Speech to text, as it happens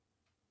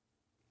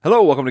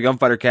Hello, welcome to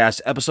Gunfighter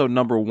Cast Episode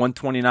number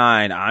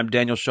 129. I'm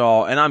Daniel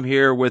Shaw, and I'm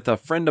here with a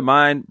friend of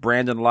mine,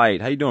 Brandon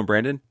Light. How you doing,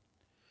 Brandon?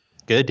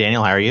 Good,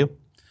 Daniel. How are you?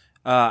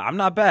 I'm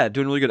not bad.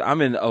 Doing really good.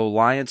 I'm in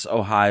Alliance,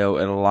 Ohio,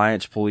 at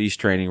Alliance Police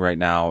Training right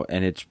now,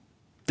 and it's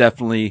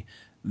definitely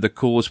the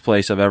coolest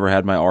place I've ever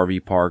had my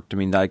RV parked. I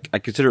mean, I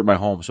consider it my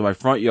home. So my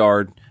front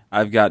yard,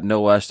 I've got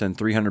no less than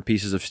 300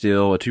 pieces of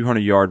steel, a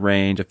 200-yard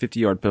range, a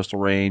 50-yard pistol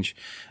range.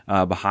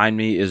 Behind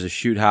me is a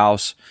shoot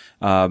house,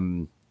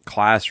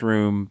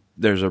 classroom.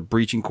 There's a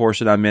breaching course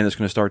that I'm in that's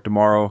going to start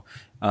tomorrow.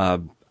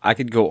 I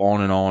could go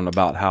on and on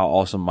about how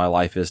awesome my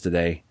life is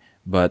today,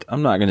 but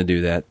I'm not going to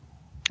do that.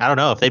 I don't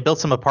know. If they built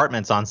some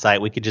apartments on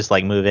site, we could just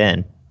move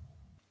in.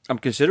 I'm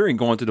considering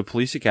going to the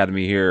police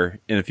academy here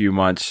in a few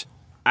months.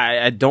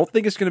 I don't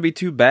think it's going to be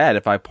too bad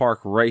if I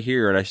park right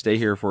here and I stay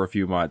here for a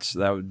few months.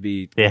 That would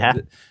be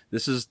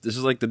This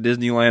is like the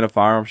Disneyland of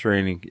firearms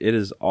training. It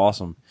is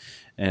awesome,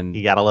 and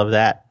you gotta love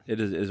that. It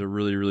is a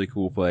really, really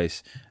cool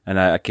place, and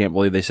I can't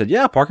believe they said,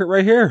 "Yeah, park it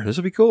right here. This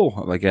will be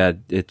cool." Like,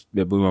 it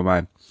blew my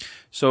mind.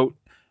 So,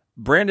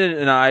 Brandon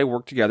and I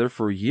worked together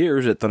for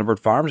years at Thunderbird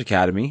Firearms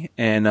Academy,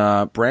 and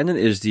Brandon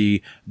is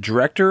the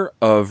Director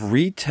of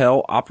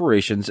Retail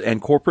Operations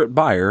and Corporate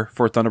Buyer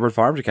for Thunderbird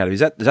Firearms Academy.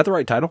 Is that the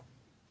right title?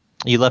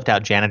 You left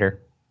out janitor.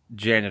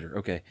 Janitor,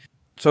 okay.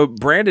 So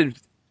Brandon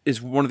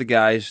is one of the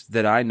guys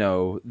that I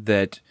know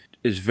that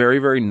is very,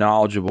 very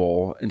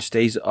knowledgeable and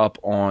stays up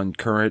on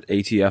current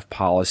ATF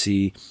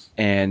policy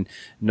and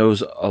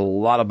knows a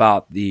lot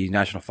about the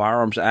National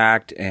Firearms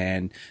Act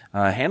and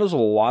handles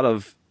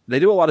they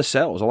do a lot of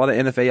sales, a lot of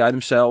NFA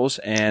item sales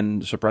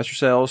and suppressor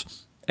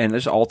sales. And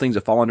there's all things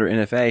that fall under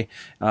NFA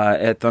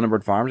at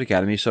Thunderbird Firearms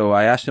Academy. So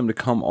I asked him to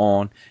come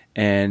on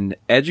and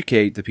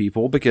educate the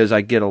people because I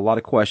get a lot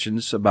of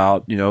questions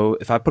about,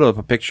 if I put up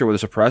a picture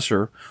with a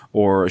suppressor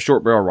or a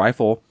short barrel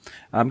rifle,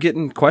 I'm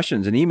getting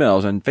questions and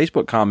emails and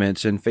Facebook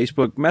comments and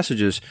Facebook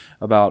messages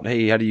about,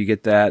 hey, how do you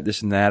get that,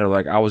 this and that, or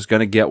like I was going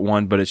to get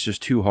one, but it's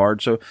just too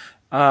hard. So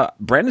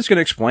Brandon's going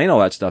to explain all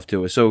that stuff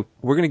to us. So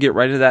we're going to get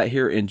right into that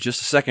here in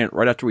just a second,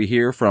 right after we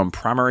hear from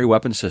Primary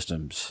Weapon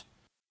Systems.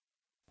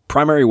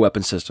 Primary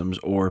Weapon Systems,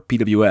 or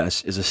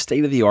PWS, is a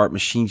state-of-the-art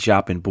machine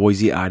shop in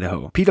Boise,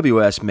 Idaho.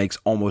 PWS makes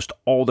almost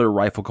all their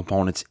rifle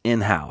components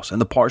in-house, and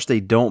the parts they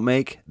don't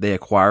make, they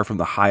acquire from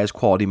the highest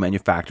quality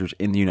manufacturers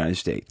in the United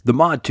States. The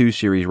Mod 2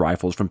 series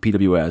rifles from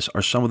PWS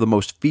are some of the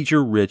most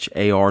feature-rich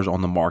ARs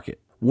on the market.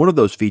 One of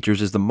those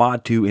features is the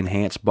Mod 2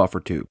 Enhanced Buffer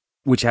Tube,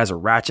 which has a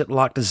ratchet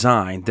lock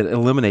design that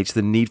eliminates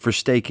the need for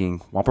staking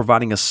while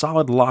providing a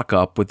solid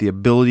lockup with the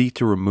ability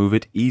to remove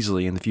it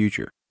easily in the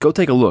future. Go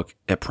take a look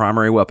at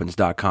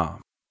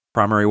primaryweapons.com.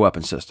 Primary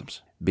Weapon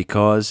Systems,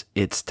 because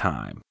it's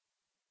time.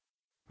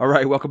 All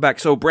right, welcome back.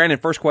 So, Brandon,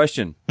 first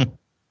question.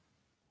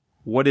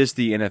 What is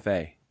the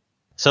NFA?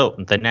 So,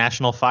 the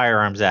National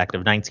Firearms Act of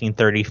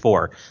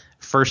 1934.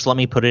 First, let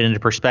me put it into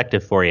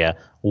perspective for you.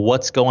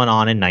 What's going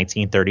on in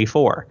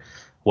 1934?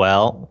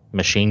 Well,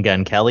 Machine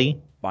Gun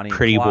Kelly,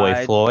 Pretty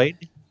Boy Floyd.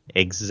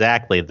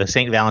 Exactly. The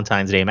St.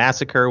 Valentine's Day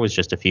Massacre was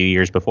just a few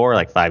years before,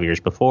 like 5 years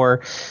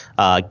before.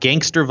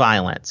 Gangster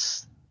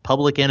violence.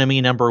 Public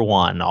enemy number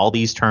one. All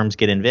these terms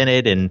get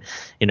invented, and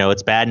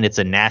it's bad, and it's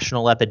a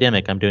national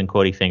epidemic. I'm doing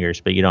quotey fingers,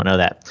 but you don't know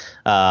that.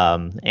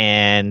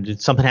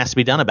 And something has to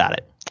be done about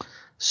it.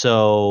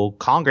 So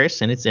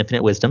Congress, in its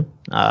infinite wisdom,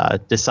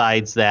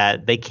 decides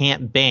that they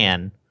can't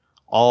ban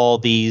all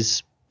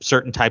these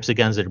certain types of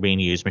guns that are being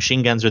used.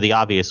 Machine guns are the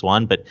obvious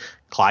one, but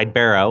Clyde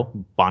Barrow,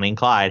 Bonnie and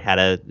Clyde, had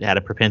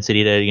a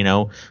propensity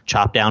to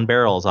chop down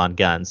barrels on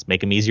guns, make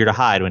them easier to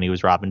hide when he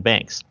was robbing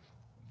banks.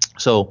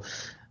 So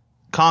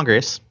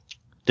Congress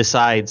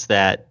decides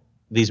that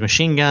these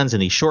machine guns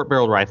and these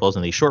short-barreled rifles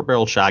and these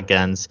short-barreled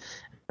shotguns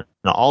and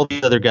all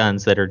these other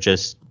guns that are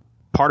just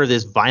part of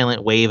this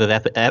violent wave of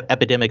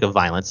epidemic of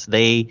violence,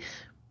 they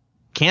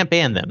can't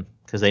ban them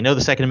because they know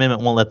the Second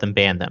Amendment won't let them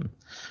ban them.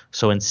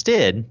 So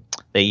instead,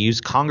 they use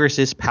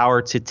Congress's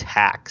power to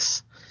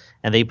tax,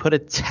 and they put a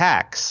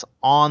tax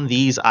on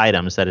these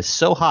items that is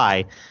so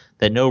high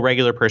that no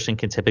regular person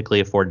can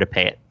typically afford to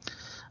pay it.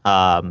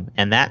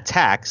 And that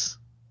tax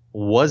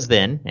was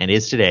then and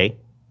is today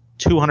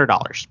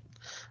 $200.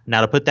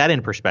 Now, to put that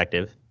in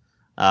perspective,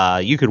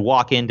 you could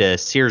walk into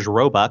Sears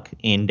Roebuck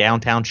in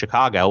downtown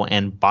Chicago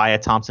and buy a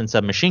Thompson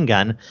submachine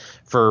gun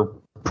for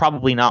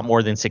probably not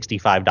more than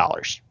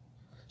 $65.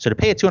 So to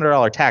pay a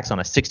 $200 tax on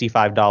a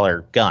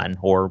 $65 gun,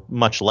 or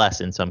much less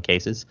in some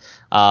cases,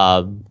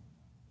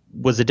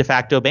 was a de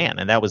facto ban,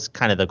 and that was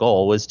kind of the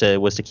goal, was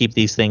to keep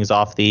these things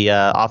off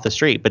the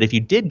street. But if you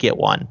did get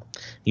one,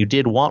 you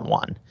did want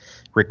one,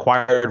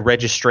 required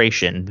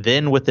registration,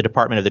 then with the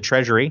Department of the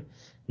Treasury,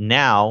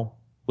 now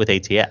with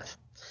ATF.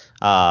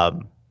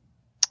 And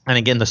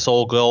again, the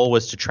sole goal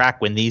was to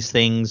track when these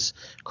things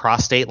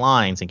cross state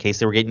lines in case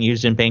they were getting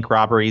used in bank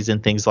robberies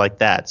and things like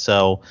that.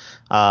 So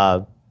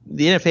the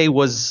NFA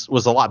was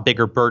a lot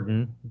bigger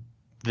burden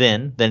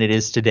then than it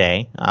is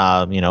today.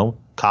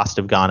 Costs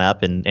have gone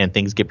up and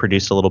things get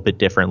produced a little bit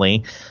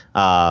differently.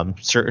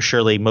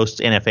 Surely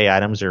most NFA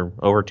items are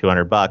over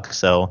 $200,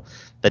 so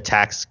the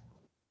tax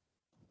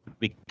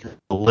because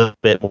a little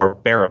bit more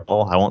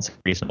bearable. I won't say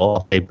reasonable,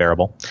 I'll say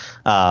bearable.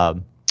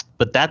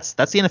 But that's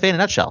the NFA in a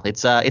nutshell.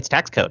 It's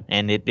tax code,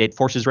 and it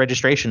forces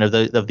registration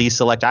of these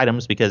select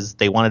items because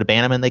they wanted to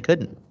ban them and they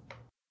couldn't.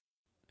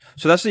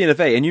 So that's the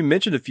NFA, and you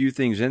mentioned a few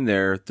things in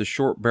there: the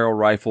short barrel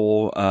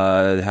rifle,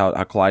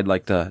 how Clyde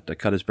liked to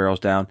cut his barrels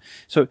down.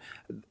 So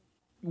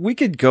we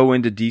could go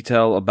into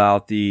detail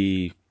about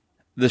the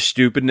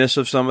stupidness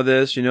of some of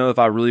this. If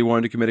I really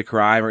wanted to commit a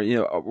crime,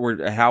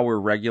 or how we're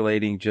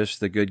regulating just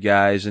the good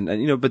guys, and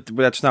but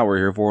that's not what we're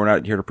here for. We're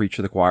not here to preach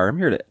to the choir. I'm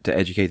here to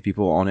educate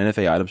people on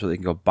NFA items so they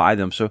can go buy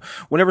them. So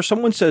whenever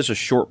someone says a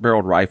short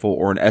barreled rifle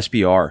or an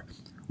SBR,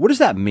 what does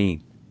that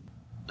mean?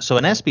 So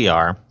an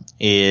SBR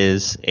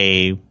is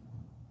a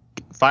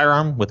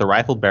firearm with a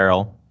rifled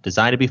barrel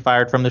designed to be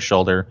fired from the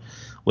shoulder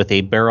with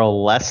a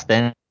barrel less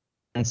than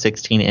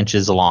 16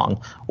 inches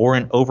long or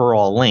an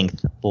overall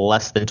length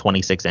less than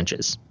 26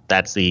 inches.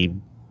 That's the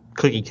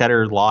cookie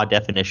cutter law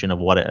definition of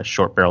what a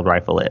short barreled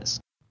rifle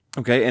is.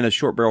 Okay, and a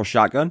short barrel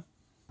shotgun?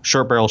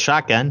 Short barrel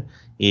shotgun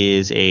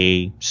is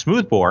a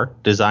smoothbore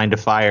designed to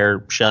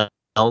fire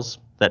shells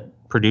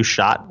that produce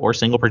shot or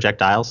single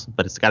projectiles,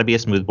 but it's got to be a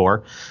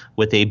smoothbore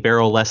with a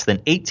barrel less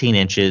than 18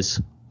 inches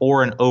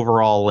or an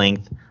overall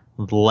length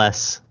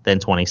less than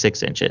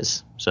 26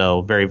 inches.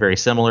 So very, very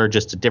similar,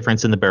 just a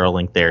difference in the barrel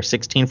length there.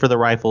 16 for the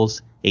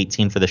rifles,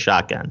 18 for the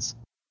shotguns.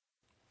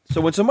 So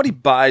when somebody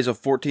buys a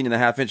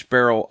 14.5-inch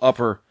barrel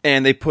upper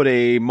and they put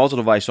a muzzle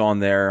device on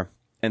there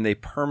and they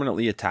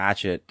permanently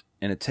attach it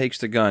and it takes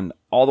the gun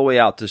all the way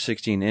out to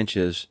 16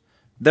 inches,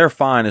 they're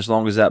fine as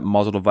long as that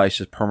muzzle device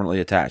is permanently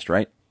attached,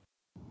 right?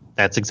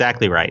 That's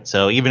exactly right.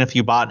 So even if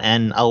you bought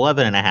an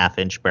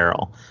 11.5-inch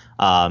barrel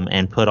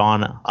and put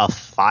on a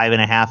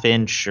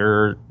 5.5-inch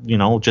or,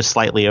 just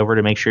slightly over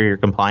to make sure you're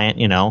compliant,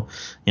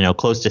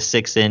 close to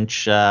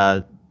 6-inch,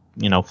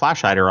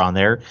 flash hider on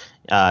there,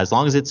 as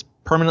long as it's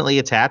permanently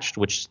attached,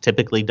 which is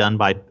typically done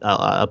by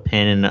a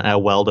pin and a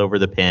weld over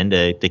the pin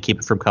to keep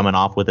it from coming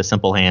off with a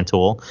simple hand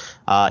tool,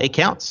 it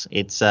counts.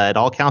 It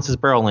all counts as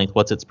barrel length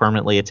once it's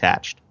permanently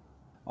attached.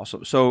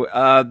 Awesome. So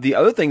the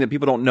other thing that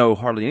people don't know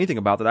hardly anything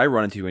about that I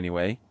run into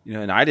anyway,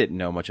 and I didn't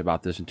know much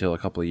about this until a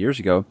couple of years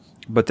ago,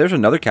 but there's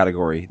another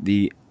category,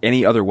 the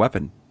any other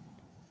weapon.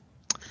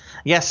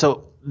 Yeah,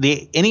 so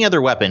the any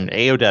other weapon,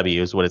 AOW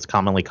is what it's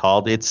commonly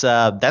called. It's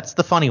that's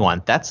the funny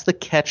one. That's the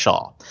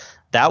catch-all.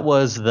 That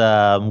was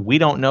the we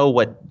don't know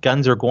what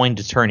guns are going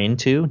to turn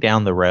into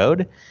down the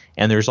road.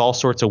 And there's all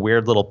sorts of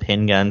weird little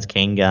pin guns,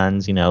 cane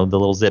guns, the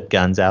little zip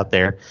guns out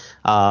there.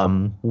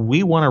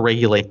 We want to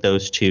regulate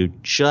those two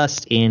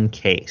just in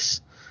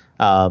case.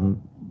 So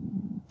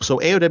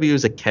AOW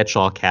is a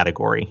catch-all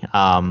category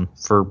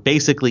for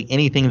basically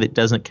anything that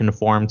doesn't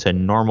conform to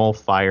normal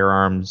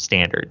firearm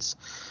standards.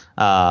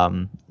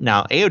 Now,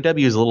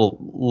 AOW is a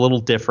little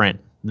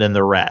different than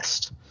the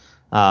rest.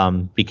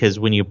 Because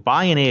when you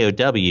buy an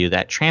AOW,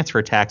 that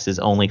transfer tax is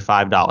only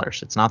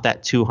 $5. It's not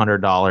that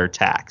 $200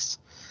 tax.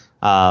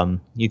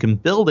 You can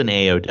build an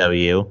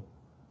AOW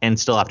and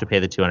still have to pay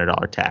the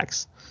 $200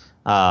 tax.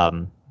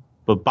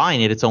 But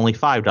buying it's only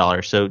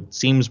 $5. So it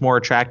seems more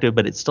attractive,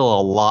 but it's still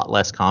a lot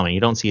less common. You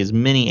don't see as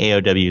many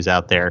AOWs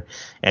out there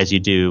as you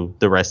do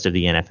the rest of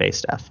the NFA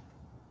stuff.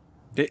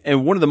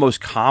 And one of the most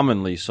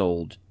commonly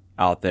sold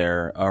out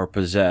there or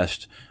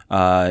possessed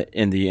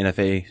in the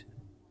NFA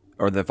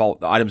or the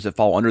items that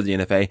fall under the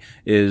NFA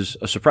is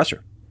a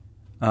suppressor.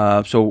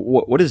 So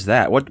what is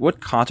that?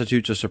 What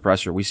constitutes a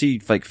suppressor? We see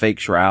like fake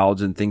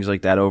shrouds and things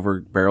like that over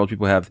barrels.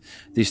 People have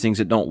these things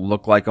that don't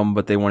look like them,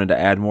 but they wanted to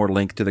add more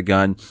length to the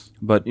gun.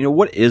 But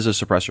what is a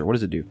suppressor? What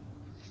does it do?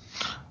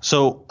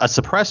 So a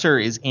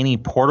suppressor is any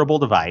portable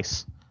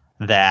device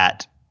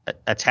that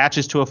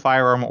attaches to a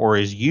firearm or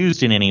is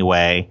used in any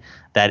way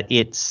that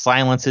it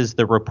silences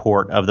the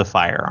report of the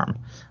firearm.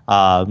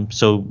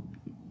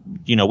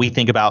 We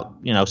think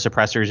about,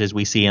 suppressors as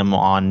we see them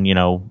on,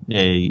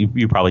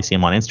 you probably see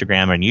them on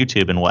Instagram and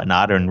YouTube and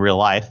whatnot or in real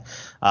life.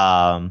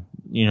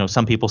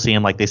 Some people see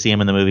them like they see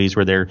them in the movies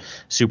where they're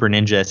super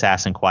ninja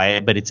assassin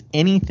quiet, but it's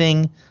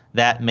anything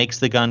that makes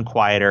the gun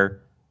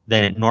quieter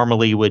than it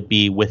normally would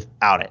be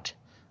without it.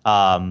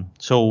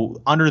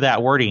 So under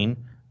that wording,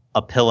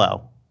 a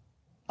pillow,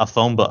 a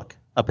phone book,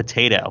 a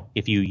potato,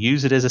 if you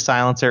use it as a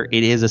silencer,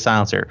 it is a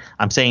silencer.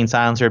 I'm saying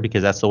silencer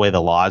because that's the way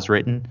the law is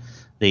written.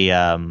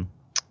 The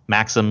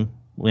Maxim,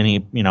 when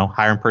he,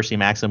 Hiram Percy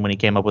Maxim, when he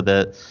came up with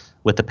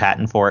the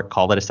patent for it,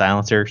 called it a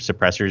silencer.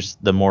 Suppressor's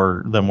the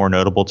more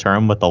notable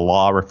term, but the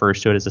law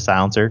refers to it as a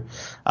silencer.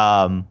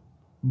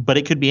 But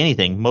it could be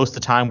anything. Most of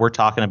the time, we're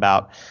talking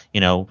about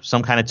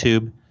some kind of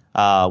tube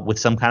with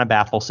some kind of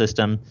baffle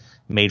system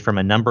made from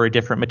a number of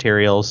different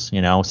materials.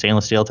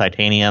 Stainless steel,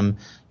 titanium,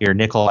 your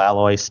nickel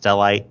alloy,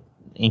 stellite,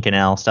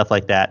 Inconel, stuff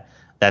like that.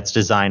 That's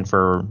designed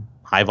for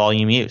high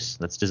volume use.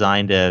 That's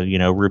designed to,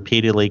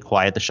 repeatedly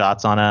quiet the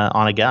shots on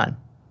a gun.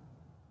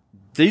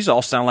 These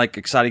all sound like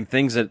exciting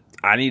things that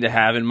I need to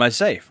have in my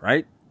safe,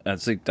 right?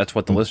 That's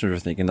what the listeners are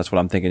thinking. That's what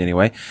I'm thinking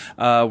anyway.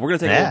 We're going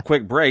to take a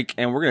quick break,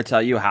 and we're going to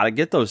tell you how to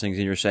get those things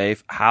in your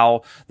safe,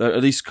 at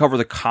least cover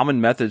the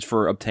common methods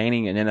for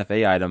obtaining an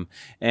NFA item.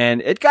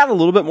 And it got a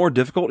little bit more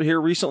difficult here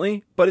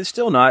recently, but it's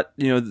still not,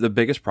 the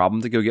biggest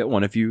problem to go get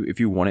one if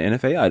you want an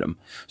NFA item.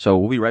 So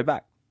we'll be right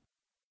back.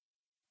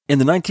 In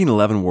the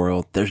 1911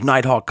 world, there's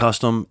Nighthawk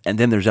Custom, and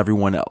then there's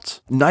everyone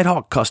else.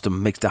 Nighthawk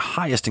Custom makes the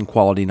highest in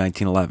quality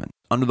 1911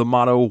 under the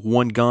motto,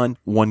 one gun,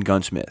 one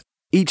gunsmith.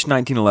 Each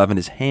 1911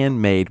 is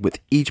handmade with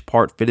each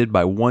part fitted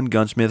by one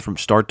gunsmith from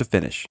start to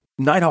finish.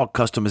 Nighthawk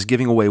Custom is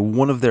giving away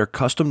one of their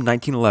custom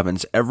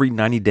 1911s every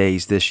 90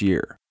 days this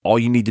year. All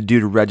you need to do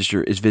to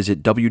register is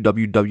visit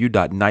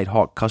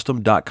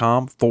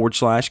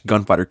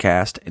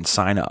www.nighthawkcustom.com/gunfightercast and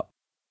sign up.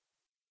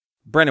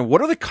 Brandon,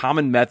 what are the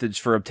common methods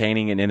for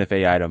obtaining an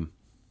NFA item?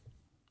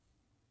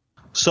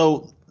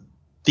 So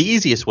the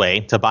easiest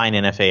way to buy an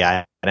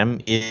NFA item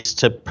is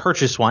to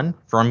purchase one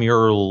from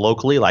your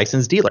locally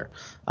licensed dealer.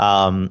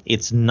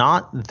 It's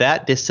not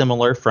that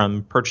dissimilar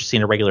from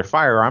purchasing a regular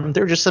firearm.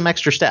 There are just some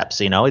extra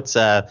steps. It's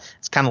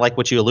kind of like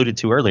what you alluded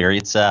to earlier.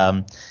 It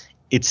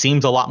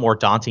seems a lot more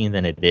daunting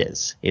than it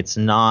is. It's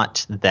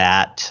not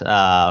that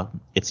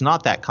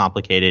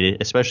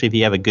complicated, especially if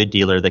you have a good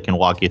dealer that can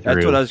walk you through.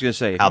 That's what I was going to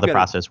say. How the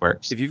process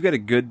works. If you've got a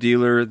good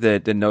dealer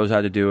that knows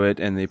how to do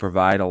it and they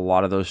provide a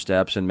lot of those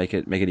steps and make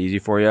it easy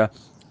for you,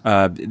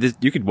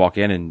 you could walk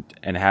in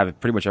and have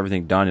pretty much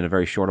everything done in a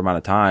very short amount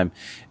of time.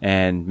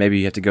 And maybe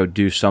you have to go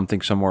do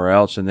something somewhere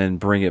else and then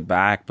bring it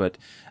back. But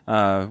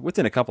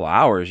within a couple of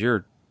hours,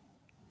 you've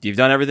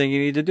done everything you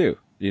need to do.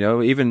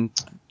 Even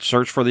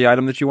search for the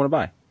item that you want to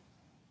buy.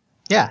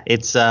 Yeah,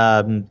 it's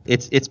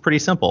pretty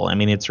simple. I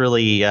mean, it's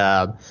really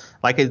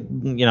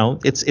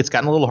it's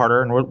gotten a little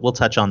harder, and we'll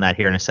touch on that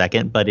here in a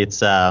second. But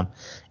it's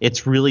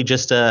really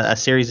just a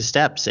series of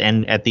steps,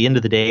 and at the end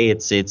of the day,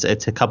 it's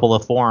a couple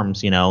of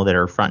forms, that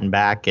are front and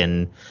back,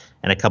 and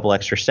a couple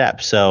extra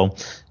steps. So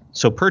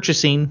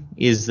purchasing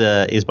is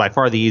by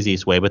far the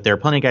easiest way, but there are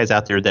plenty of guys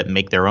out there that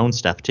make their own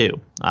stuff too.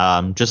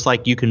 Just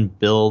like you can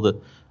build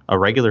a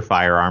regular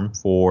firearm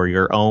for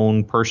your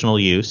own personal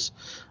use,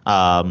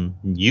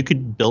 you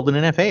could build an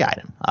NFA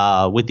item,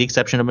 with the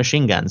exception of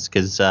machine guns,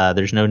 because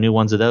there's no new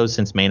ones of those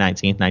since May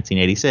 19th,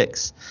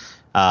 1986.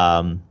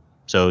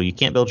 So you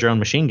can't build your own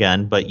machine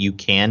gun, but you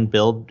can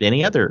build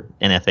any other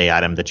NFA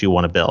item that you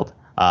want to build,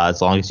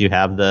 as long as you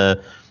have the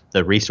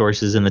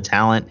resources and the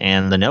talent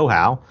and the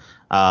know-how.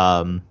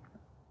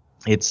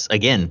 It's,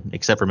 again,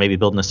 except for maybe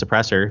building a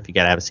suppressor, if you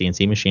got to have a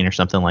CNC machine or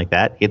something like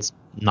that, it's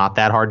not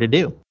that hard to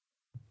do.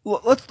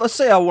 Let's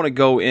say I want to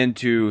go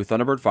into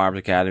Thunderbird Firearms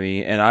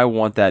Academy and I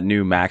want that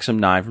new Maxim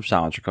 9 from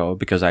Silencer Co.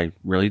 because I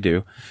really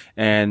do.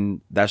 And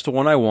that's the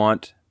one I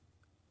want.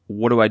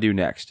 What do I do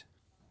next?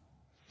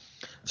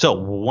 So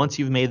once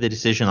you've made the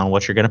decision on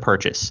what you're going to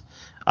purchase,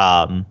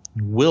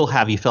 we'll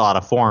have you fill out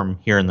a form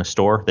here in the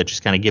store that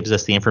just kind of gives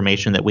us the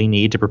information that we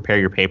need to prepare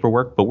your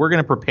paperwork. But we're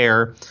going to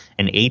prepare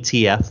an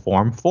ATF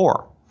Form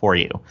 4 for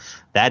you.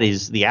 That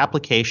is the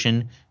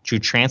application to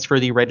transfer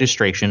the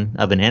registration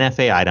of an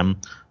NFA item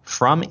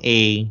from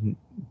a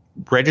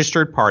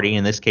registered party,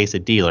 in this case a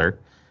dealer,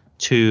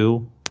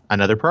 to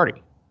another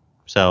party.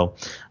 So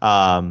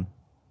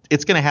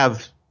it's going to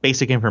have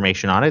basic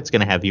information on it. It's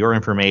going to have your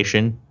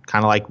information,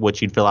 kind of like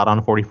what you'd fill out on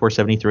a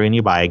 4473 when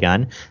you buy a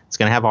gun. It's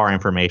going to have our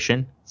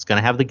information. It's going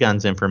to have the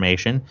gun's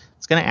information.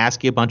 It's going to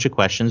ask you a bunch of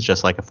questions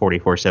just like a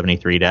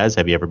 4473 does.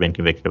 Have you ever been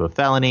convicted of a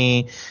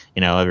felony?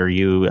 Are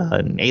you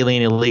an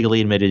alien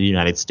illegally admitted to the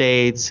United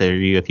States? Are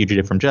you a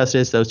fugitive from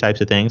justice? Those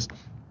types of things.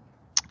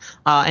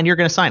 And you're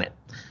going to sign it.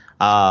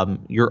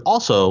 You're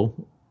also,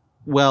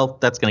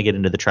 that's going to get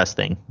into the trust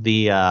thing.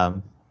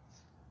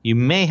 You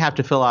may have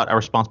to fill out a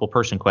responsible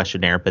person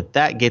questionnaire, but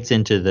that gets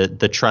into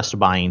the trust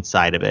buying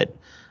side of it.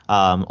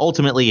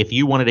 Ultimately, if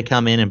you wanted to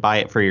come in and buy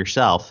it for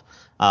yourself,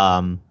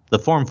 the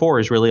Form 4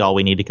 is really all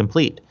we need to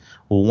complete.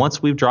 Well,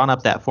 once we've drawn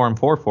up that Form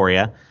 4 for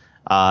you,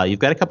 you've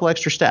got a couple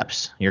extra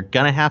steps. You're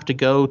going to have to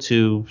go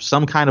to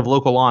some kind of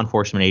local law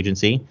enforcement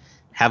agency,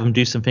 have them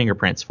do some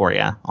fingerprints for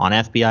you on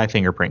FBI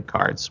fingerprint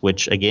cards,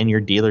 which, again,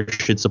 your dealer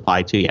should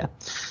supply to you.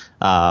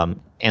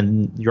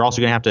 And you're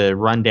also going to have to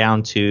run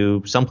down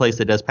to some place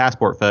that does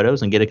passport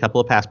photos and get a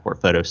couple of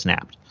passport photos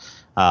snapped,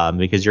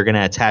 because you're going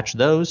to attach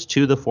those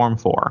to the Form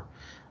 4.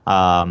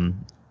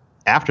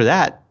 After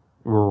that,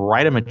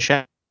 write them a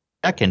check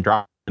and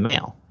drop the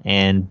mail,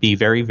 and be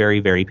very, very,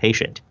 very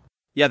patient.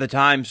 Yeah, the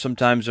times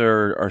sometimes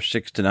are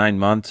 6 to 9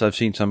 months. I've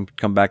seen some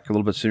come back a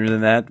little bit sooner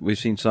than that. We've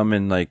seen some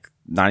in like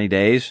 90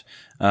 days,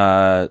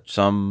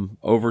 some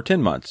over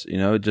 10 months.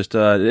 It just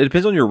it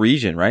depends on your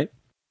region, right?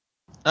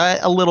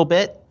 A little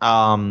bit.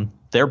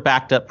 They're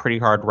backed up pretty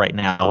hard right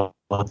now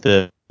with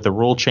the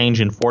rule change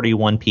in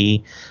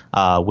 41P,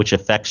 which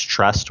affects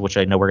trust, which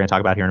I know we're going to talk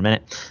about here in a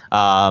minute.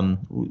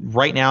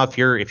 Right now, if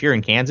you're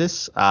in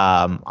Kansas,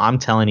 I'm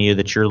telling you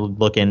that you're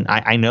looking.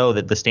 I know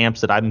that the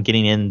stamps that I'm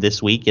getting in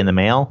this week in the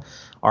mail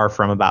are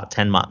from about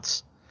 10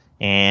 months,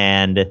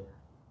 and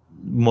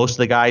most of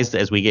the guys,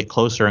 as we get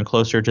closer and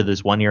closer to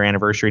this 1 year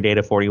anniversary date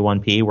of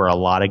 41P, where a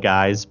lot of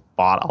guys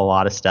bought a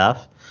lot of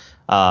stuff,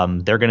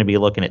 they're going to be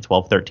looking at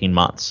 12, 13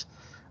 months.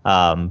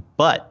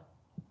 But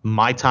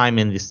my time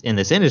in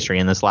this industry,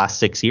 in this last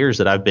 6 years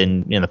that I've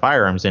been in the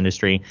firearms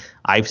industry,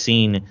 I've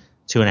seen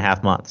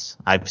 2.5 months.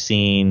 I've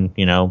seen,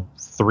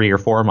 3 or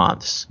 4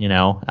 months,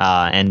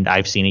 and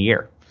I've seen a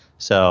year.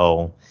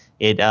 So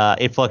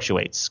it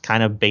fluctuates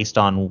kind of based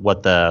on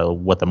what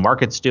the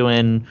market's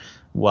doing,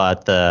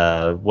 what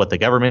the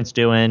government's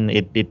doing.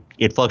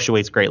 It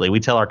fluctuates greatly. We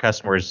tell our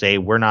customers, say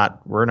we're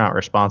not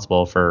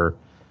responsible for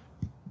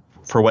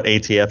what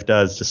ATF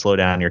does to slow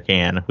down your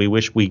can. We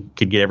wish we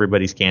could get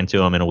everybody's can to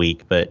them in a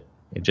week, but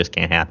it just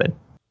can't happen.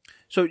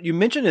 So you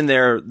mentioned in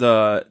there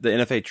the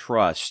NFA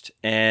trust,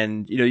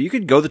 and you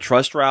could go the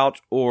trust route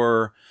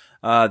or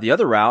the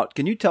other route.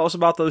 Can you tell us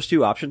about those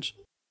two options?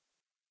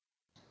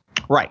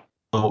 Right.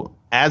 So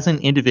as an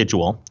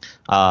individual,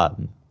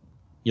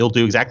 you'll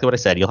do exactly what I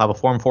said. You'll have a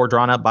Form 4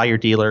 drawn up by your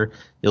dealer.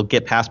 You'll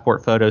get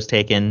passport photos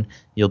taken.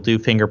 You'll do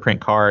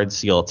fingerprint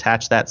cards. You'll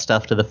attach that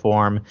stuff to the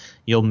form.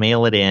 You'll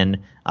mail it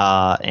in.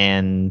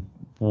 And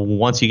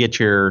once you get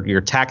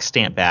your tax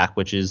stamp back,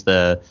 which is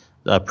the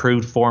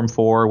approved Form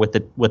 4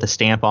 with a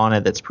stamp on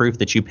it that's proof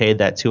that you paid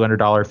that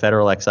 $200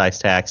 federal excise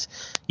tax,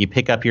 you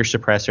pick up your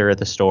suppressor at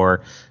the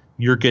store.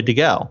 You're good to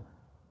go.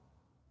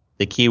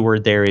 The key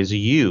word there is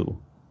you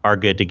are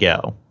good to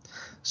go.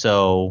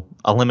 So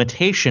a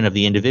limitation of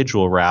the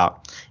individual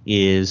route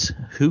is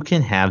who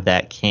can have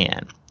that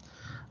can.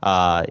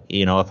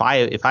 If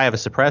I have a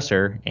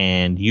suppressor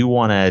and you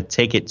want to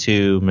take it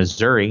to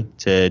Missouri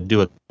to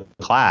do a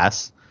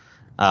class,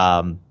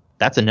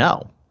 that's a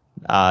no.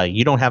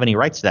 You don't have any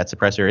rights to that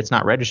suppressor. It's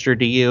not registered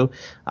to you.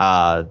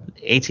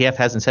 ATF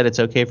hasn't said it's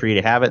okay for you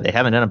to have it. They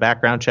haven't done a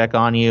background check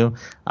on you.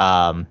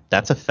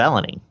 That's a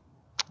felony.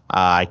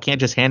 I can't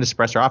just hand a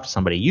suppressor off to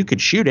somebody. You could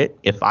shoot it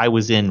if I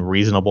was in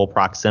reasonable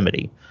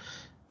proximity,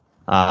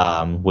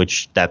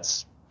 which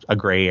that's a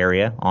gray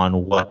area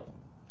on what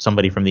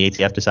somebody from the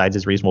ATF decides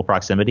is reasonable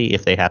proximity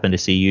if they happen to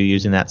see you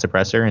using that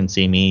suppressor and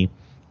see me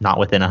not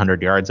within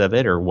 100 yards of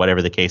it or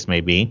whatever the case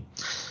may be.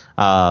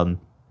 So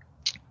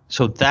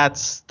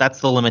that's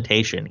the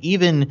limitation.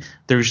 Even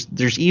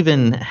there's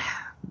even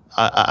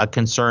a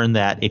concern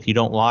that if you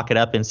don't lock it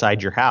up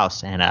inside your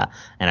house and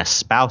a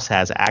spouse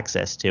has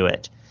access to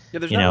it. Yeah,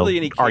 there's not really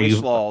any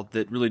case law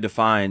that really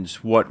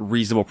defines what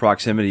reasonable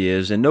proximity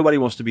is, and nobody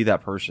wants to be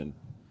that person.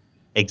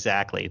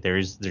 Exactly.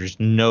 There's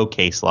no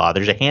case law.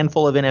 There's a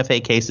handful of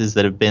NFA cases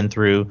that have been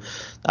through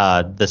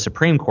the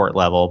Supreme Court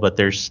level, but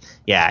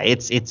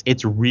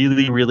it's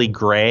really, really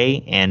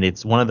gray, and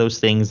it's one of those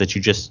things that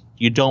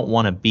you don't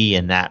want to be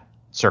in that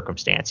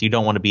circumstance. You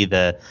don't want to be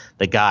the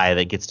guy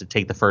that gets to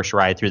take the first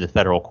ride through the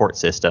federal court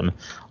system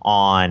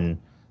on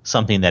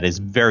something that is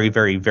very,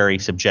 very, very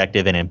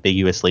subjective and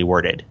ambiguously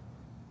worded.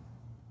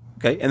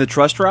 Okay, and the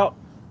trust route?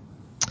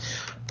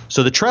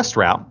 So the trust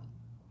route,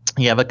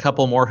 you have a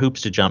couple more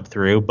hoops to jump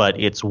through, but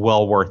it's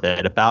well worth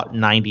it. About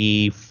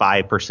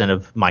 95%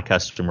 of my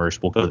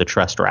customers will go the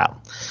trust route.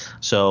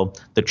 So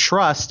the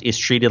trust is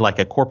treated like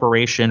a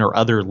corporation or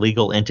other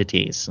legal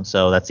entities.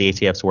 So that's the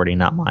ATF's wording,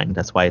 not mine.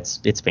 That's why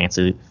it's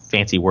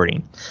fancy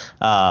wording.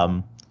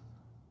 In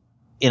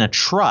a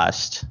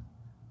trust,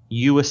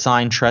 you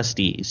assign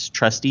trustees.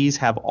 Trustees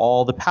have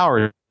all the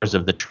powers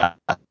of the trust.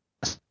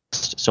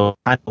 So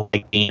kind of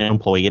like being an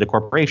employee at a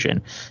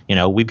corporation.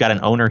 We've got an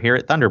owner here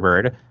at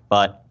Thunderbird,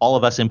 but all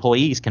of us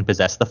employees can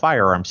possess the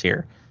firearms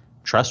here.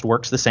 Trust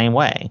works the same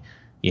way.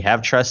 You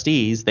have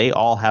trustees, they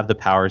all have the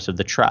powers of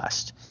the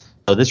trust.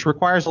 So this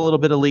requires a little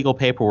bit of legal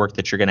paperwork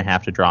that you're going to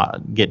have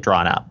to get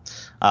drawn up.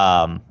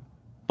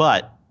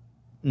 But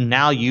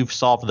now you've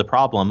solved the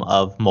problem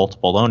of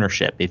multiple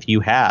ownership. If you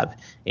have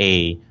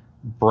a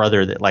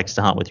brother that likes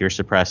to hunt with your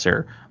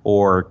suppressor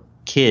or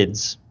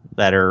kids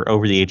that are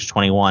over the age of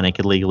 21 and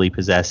could legally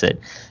possess it,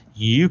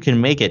 you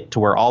can make it to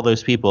where all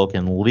those people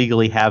can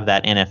legally have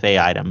that NFA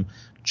item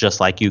just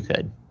like you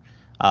could.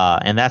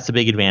 And that's the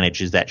big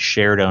advantage, is that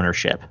shared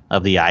ownership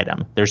of the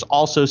item. There's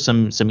also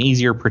some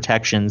easier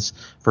protections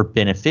for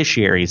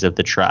beneficiaries of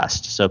the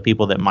trust, so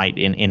people that might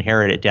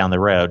inherit it down the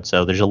road.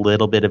 So there's a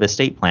little bit of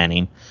estate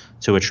planning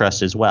to a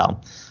trust as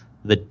well.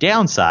 The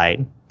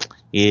downside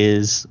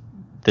is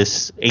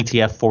this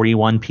ATF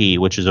 41P,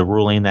 which is a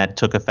ruling that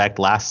took effect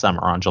last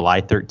summer on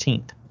July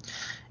 13th.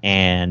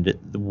 And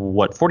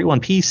what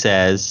 41P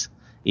says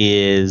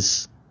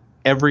is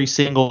every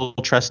single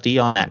trustee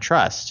on that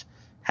trust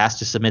has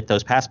to submit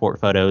those passport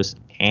photos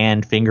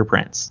and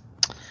fingerprints.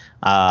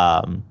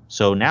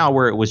 So now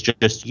where it was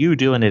just you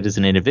doing it as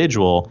an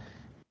individual,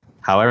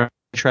 however many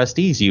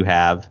trustees you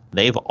have,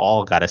 they've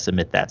all got to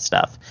submit that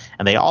stuff.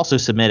 And they also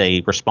submit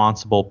a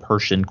responsible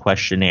person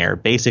questionnaire.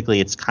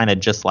 Basically, it's kind of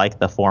just like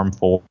the Form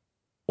 4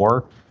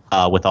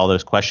 with all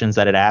those questions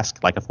that it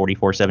asks, like a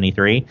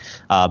 4473,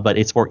 but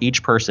it's for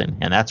each person,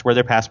 and that's where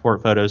their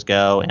passport photos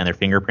go and their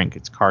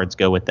fingerprint cards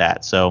go with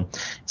that. So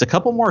it's a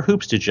couple more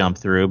hoops to jump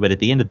through, but at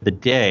the end of the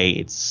day,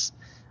 it's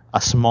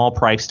a small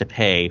price to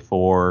pay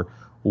for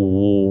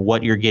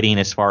what you're getting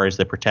as far as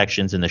the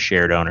protections and the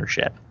shared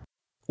ownership.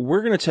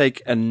 We're going to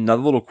take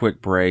another little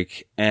quick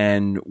break,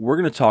 and we're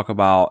going to talk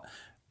about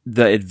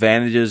the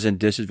advantages and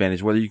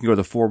disadvantages, whether you can go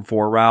the Form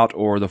 4 route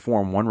or the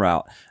Form 1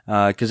 route,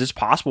 because it's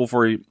possible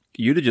for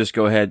you to just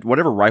go ahead,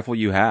 whatever rifle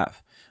you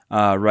have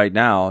right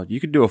now, you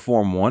could do a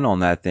Form 1 on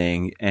that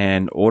thing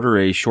and order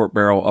a short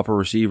barrel upper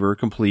receiver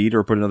complete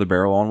or put another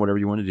barrel on, whatever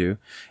you want to do.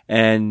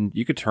 And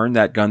you could turn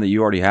that gun that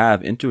you already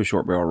have into a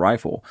short barrel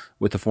rifle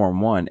with the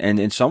Form 1. And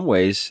in some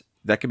ways,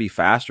 that could be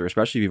faster,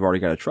 especially if you've already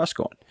got a truss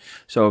going.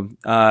 So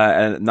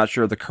I'm not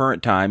sure of the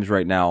current times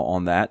right now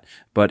on that,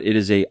 but it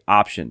is a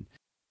option.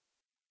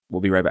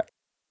 We'll be right back.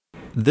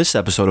 This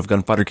episode of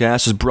Gunfighter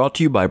Cast is brought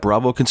to you by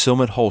Bravo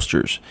Concealment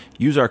Holsters.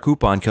 Use our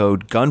coupon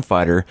code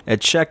GUNFIGHTER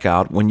at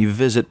checkout when you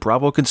visit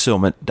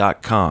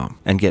bravoconcealment.com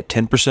and get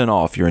 10%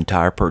 off your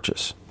entire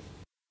purchase.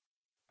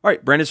 All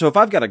right, Brandon, so if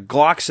I've got a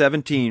Glock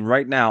 17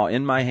 right now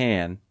in my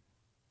hand,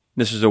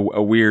 this is a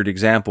weird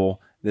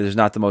example that is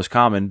not the most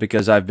common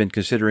because I've been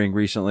considering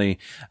recently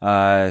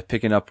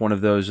picking up one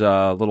of those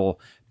little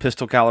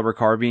pistol caliber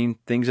carbine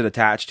things that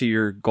attach to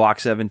your Glock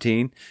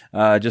 17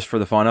 just for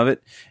the fun of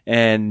it.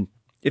 And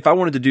if I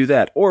wanted to do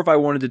that, or if I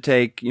wanted to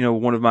take,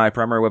 one of my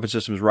primary weapon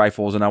systems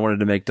rifles and I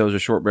wanted to make those a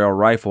short barrel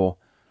rifle,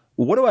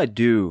 what do I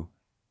do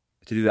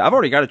to do that? I've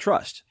already got a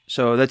trust,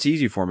 so that's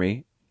easy for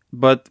me.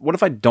 But what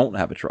if I don't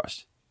have a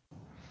trust?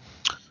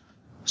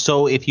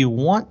 So if you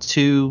want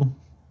to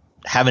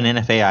have an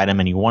NFA item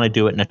and you want to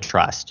do it in a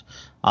trust,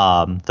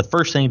 the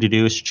first thing to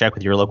do is check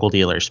with your local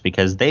dealers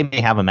because they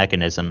may have a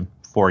mechanism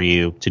for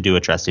you to do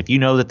a trust. If you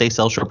know that they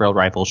sell short barrel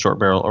rifles, short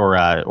barrel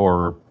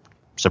or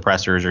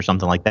suppressors or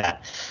something like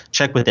that,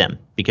 check with them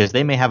because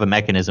they may have a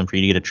mechanism for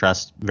you to get a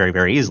trust very,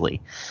 very easily.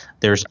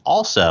 There's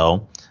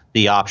also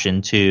the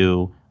option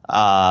to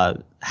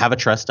have a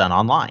trust done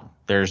online.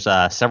 There's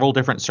several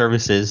different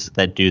services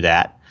that do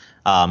that.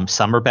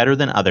 Some are better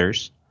than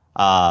others,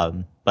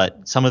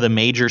 but some of the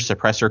major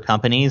suppressor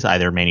companies,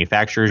 either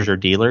manufacturers or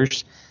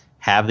dealers,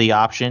 have the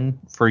option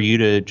for you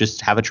to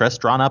just have a trust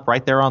drawn up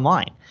right there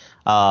online.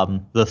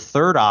 The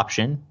third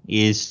option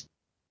is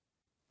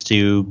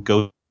to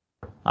go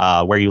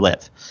where you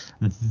live.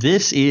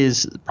 This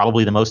is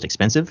probably the most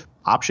expensive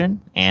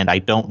option, and I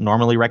don't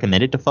normally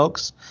recommend it to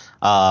folks.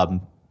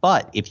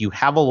 But if you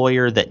have a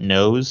lawyer that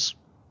knows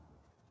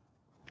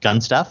gun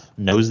stuff,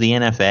 knows the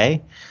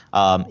NFA,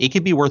 it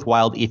could be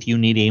worthwhile if you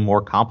need a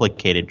more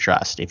complicated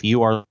trust. If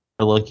you are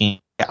looking,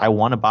 I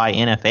want to buy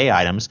NFA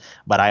items,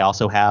 but I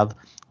also have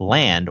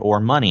land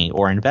or money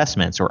or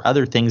investments or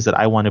other things that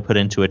I want to put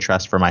into a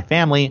trust for my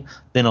family,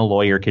 then a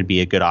lawyer could be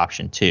a good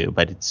option too.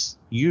 But it's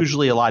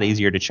usually a lot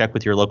easier to check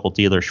with your local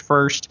dealers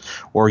first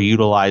or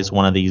utilize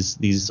one of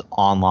these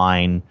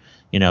online,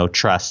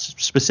 trusts,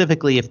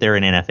 specifically if they're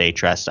an NFA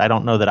trust. I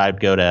don't know that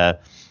I'd go to,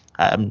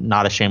 I'm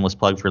not a shameless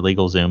plug for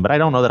LegalZoom, but I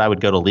don't know that I would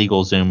go to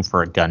LegalZoom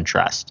for a gun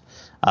trust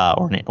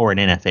or an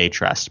NFA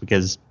trust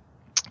because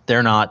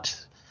they're not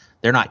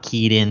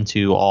keyed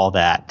into all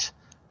that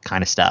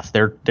kind of stuff.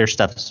 Their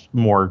stuff's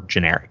more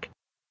generic.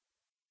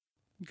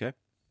 Okay.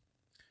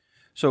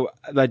 So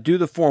I do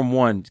the Form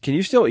 1. Can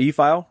you still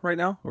e-file right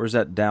now, or is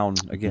that down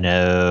again?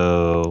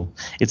 No,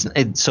 it's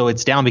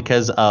down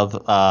because of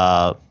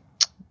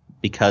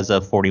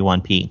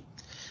 41P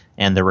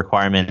and the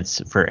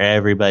requirements for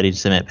everybody to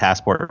submit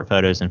passport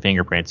photos and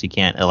fingerprints. You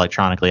can't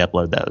electronically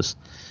upload those.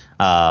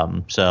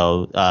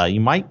 So you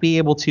might be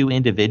able to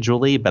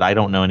individually, but I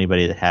don't know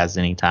anybody that has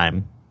any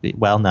time.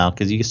 Well, no,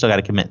 because you still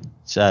got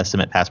to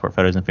submit passport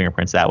photos and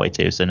fingerprints that way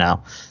too. So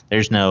no,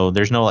 there's no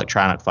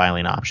electronic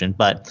filing option.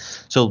 But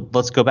so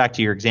let's go back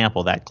to your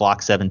example, that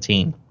Glock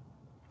 17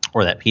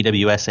 or that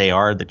PWS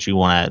AR that you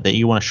want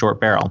to short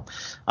barrel.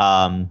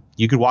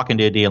 You could walk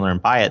into a dealer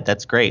and buy it.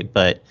 That's great,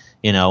 but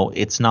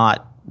it's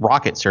not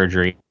rocket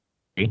surgery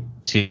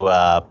to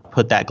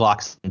put that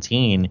Glock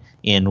 17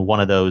 in one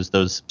of those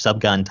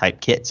subgun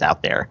type kits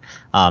out there.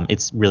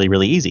 It's really,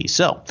 really easy.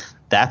 So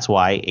that's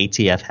why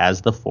ATF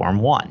has the Form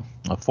 1.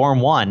 A Form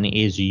 1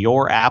 is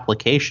your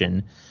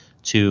application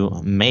to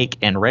make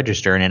and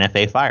register an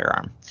NFA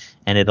firearm.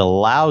 And it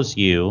allows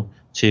you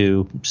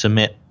to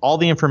submit all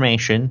the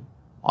information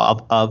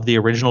of the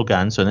original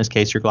gun. So in this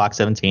case, your Glock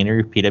 17 or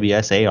your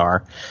PWS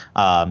AR,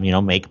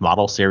 make,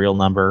 model, serial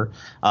number.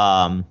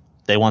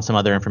 They want some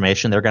other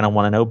information. They're going to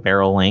want to know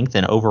barrel length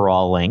and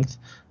overall length.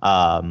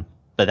 But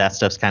that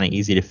stuff's kind of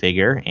easy to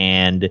figure.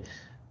 And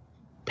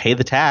pay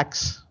the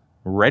tax,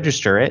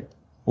 register it,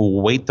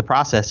 wait the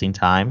processing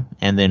time,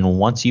 and then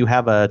once you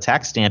have a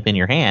tax stamp in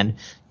your hand,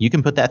 you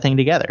can put that thing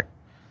together.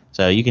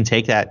 So you can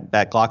take that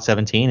Glock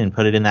 17 and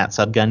put it in that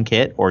subgun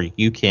kit, or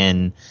you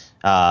can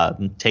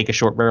take a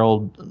short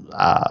barrel.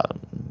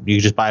 You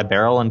just buy a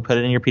barrel and put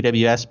it in your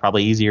PWS.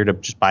 Probably easier to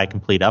just buy a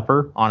complete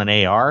upper on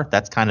an AR.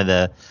 That's kind of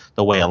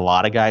the way a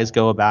lot of guys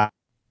go about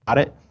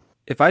it.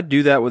 If I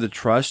do that with a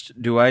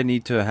trust, do I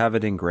need to have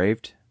it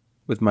engraved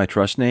with my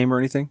trust name or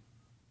anything?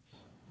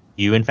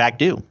 You, in fact,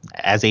 do.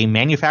 As a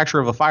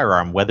manufacturer of a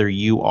firearm, whether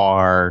you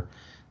are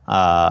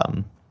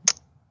a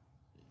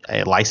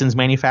licensed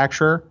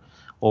manufacturer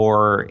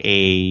or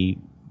a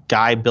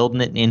guy building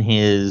it in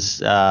his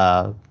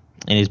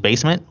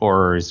basement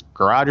or his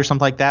garage or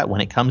something like that,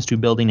 when it comes to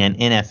building an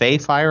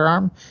NFA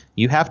firearm,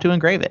 you have to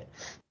engrave it.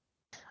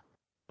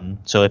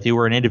 So if you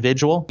were an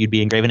individual, you'd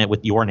be engraving it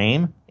with your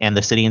name and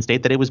the city and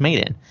state that it was made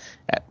in.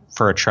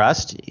 For a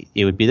trust,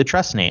 it would be the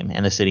trust name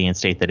and the city and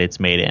state that it's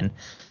made in.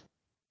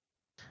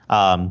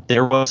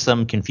 There was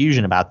some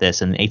confusion about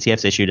this, and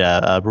ATF's issued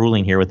a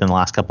ruling here within the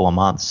last couple of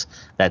months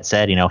that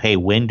said, hey,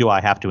 when do I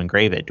have to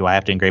engrave it? Do I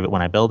have to engrave it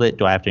when I build it?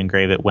 Do I have to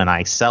engrave it when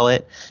I sell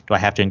it? Do I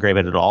have to engrave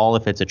it at all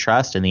if it's a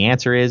trust? And the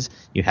answer is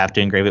you have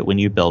to engrave it when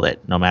you build it,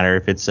 no matter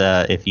if it's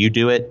if you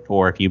do it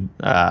or if you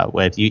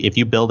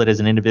build it as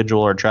an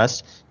individual or a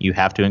trust, you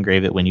have to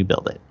engrave it when you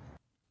build it.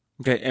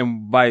 Okay,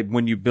 and by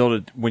when you build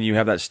it, when you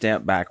have that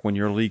stamp back, when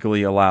you're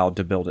legally allowed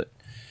to build it.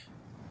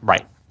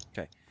 Right.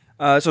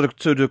 So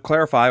to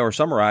clarify or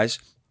summarize,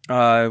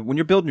 when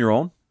you're building your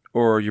own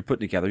or you're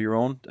putting together your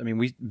own,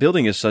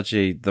 building is such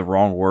the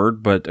wrong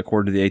word, but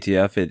according to the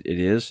ATF, it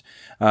is.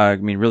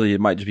 Really, it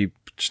might just be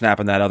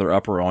snapping that other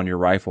upper on your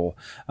rifle.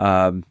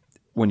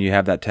 When you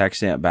have that tax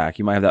stamp back,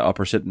 you might have that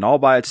upper sitting all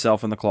by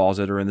itself in the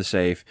closet or in the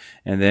safe.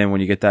 And then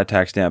when you get that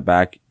tax stamp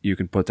back, you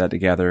can put that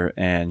together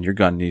and your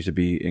gun needs to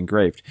be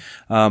engraved.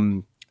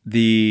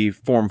 The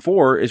Form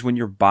 4 is when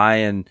you're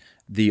buying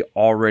the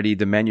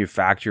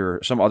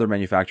manufacturer, some other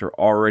manufacturer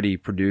already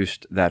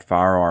produced that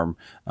firearm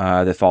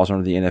that falls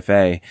under the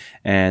NFA,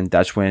 and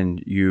that's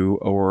when you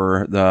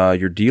or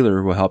your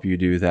dealer will help you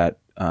do that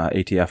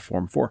ATF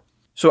Form 4.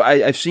 So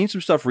I've seen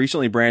some stuff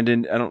recently,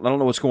 Brandon. I don't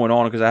know what's going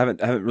on because I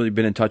haven't really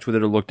been in touch with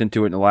it or looked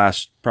into it in the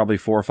last probably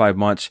 4 or 5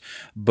 months.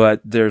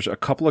 But there's a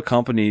couple of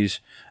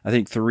companies, I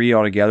think 3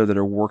 altogether, that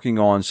are working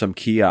on some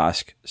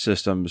kiosk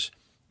systems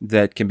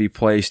that can be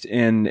placed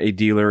in a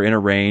dealer, in a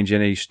range,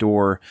 in a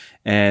store,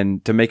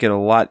 and to make it a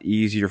lot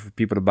easier for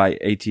people to buy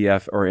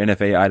ATF or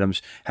NFA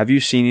items. Have you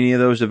seen any of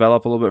those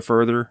develop a little bit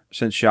further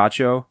since SHOT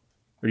Show?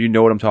 Or do you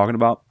know what I'm talking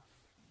about?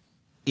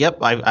 Yep,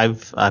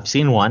 I've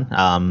seen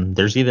one.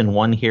 There's even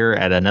one here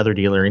at another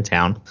dealer in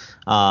town.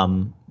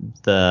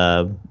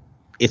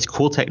 It's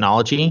cool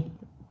technology,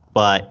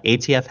 but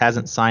ATF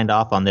hasn't signed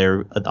off on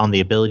the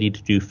ability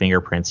to do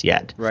fingerprints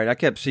yet. Right. I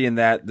kept seeing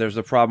that. There's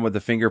a problem with the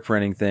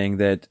fingerprinting thing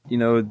that,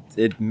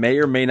 it may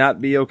or may not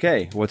be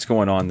okay what's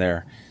going on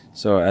there.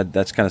 So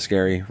that's kind of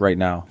scary right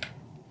now.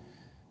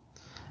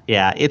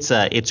 Yeah, it's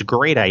a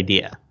great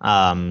idea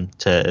and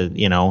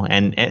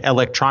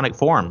electronic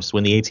forms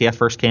when the ATF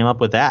first came up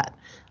with that.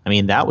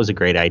 That was a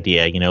great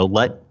idea.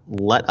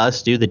 Let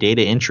us do the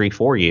data entry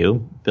for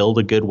you, build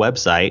a good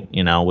website,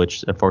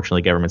 which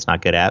unfortunately government's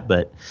not good at,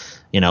 but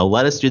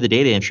let us do the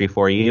data entry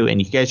for you, and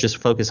you guys just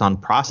focus on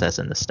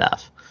processing the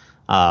stuff.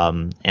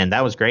 And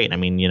that was great.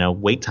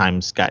 Wait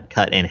times got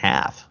cut in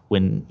half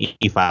when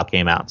e-file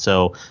came out.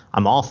 So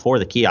I'm all for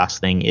the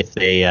kiosk thing if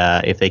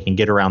they can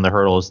get around the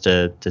hurdles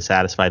to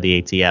satisfy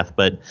the ATF.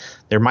 But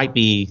there might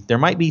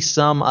be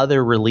some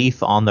other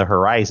relief on the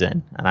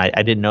horizon, and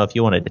I didn't know if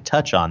you wanted to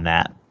touch on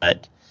that,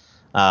 but.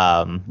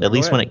 At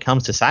least when it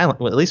comes to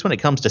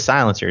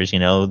silencers,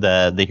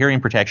 the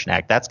Hearing Protection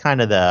Act,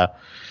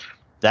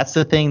 that's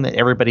the thing that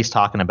everybody's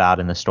talking about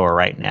in the store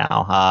right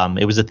now.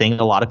 It was a thing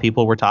a lot of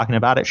people were talking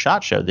about at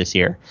SHOT Show this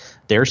year.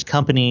 There's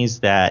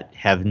companies that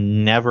have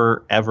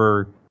never,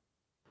 ever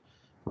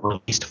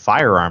released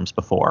firearms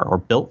before or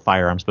built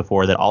firearms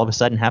before that all of a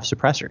sudden have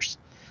suppressors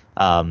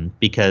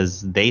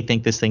because they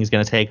think this thing's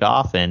going to take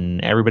off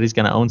and everybody's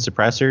going to own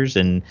suppressors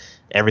and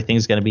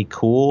everything's going to be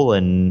cool.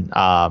 And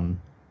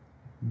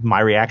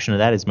my reaction to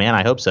that is, man,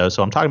 I hope so.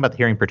 So I'm talking about the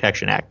Hearing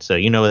Protection Act. So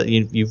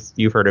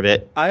you've heard of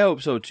it. I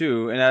hope so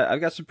too, and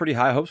I've got some pretty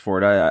high hopes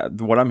for it.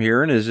 What I'm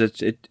hearing is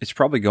it's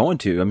probably going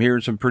to. I'm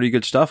hearing some pretty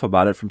good stuff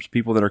about it from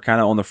people that are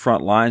kind of on the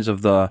front lines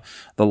of the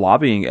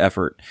lobbying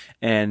effort,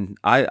 and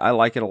I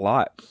like it a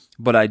lot.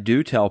 But I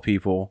do tell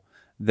people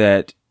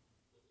that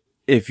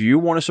if you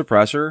want a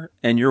suppressor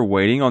and you're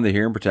waiting on the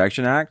Hearing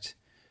Protection Act,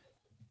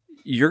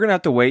 you're gonna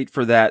have to wait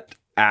for that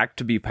act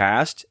to be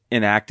passed,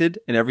 enacted,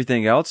 and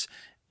everything else.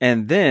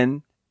 And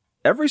then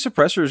every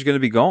suppressor is going to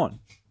be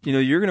gone.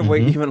 You're going to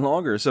wait even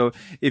longer. So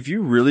if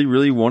you really,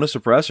 really want a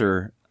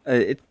suppressor,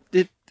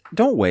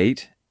 don't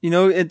wait.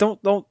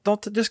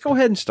 Don't just go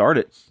ahead and start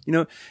it.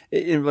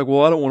 Like,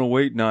 well, I don't want to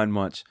wait 9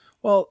 months.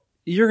 Well,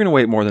 you're going to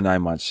wait more than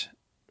 9 months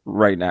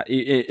right now.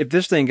 If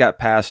this thing got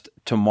passed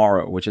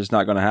tomorrow, which is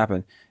not going to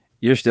happen,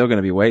 you're still going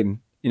to be waiting.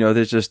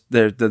 There's just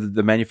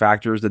the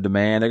manufacturers, the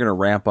demand, they're going to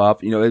ramp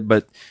up.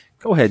 But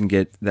go ahead and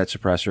get that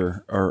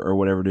suppressor or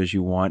whatever it is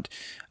you want.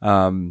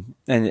 And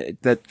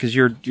that, cause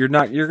you're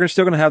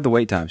still going to have the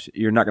wait times.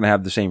 You're not going to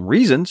have the same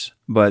reasons,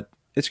 but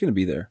it's going to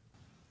be there.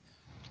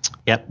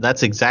 Yep.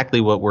 That's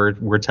exactly what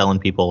we're telling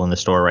people in the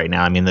store right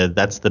now.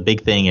 That's the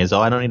big thing is,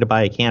 I don't need to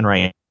buy a can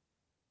right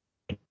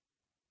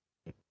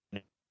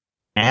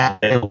now.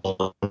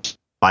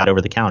 Buy it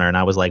over the counter. And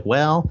I was like,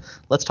 well,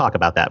 let's talk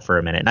about that for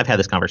a minute. And I've had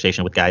this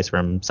conversation with guys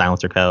from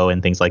Silencer Co.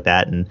 and things like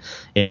that. And,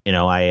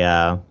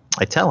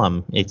 I tell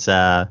them it's,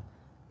 if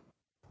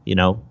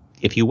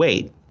you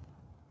wait,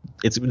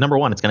 it's number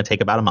one, it's going to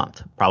take about a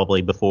month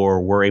probably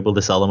before we're able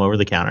to sell them over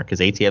the counter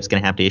because ATF's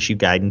going to have to issue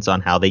guidance on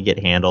how they get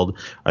handled.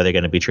 Are they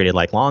going to be treated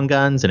like long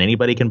guns and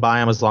anybody can buy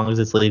them as long as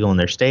it's legal in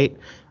their state?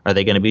 Are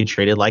they going to be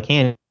treated like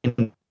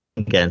handguns?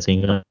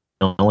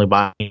 only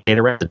buy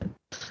data resident.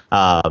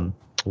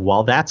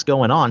 While that's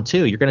going on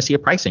too, you're going to see a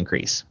price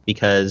increase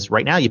because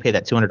right now you pay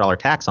that $200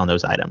 tax on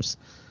those items.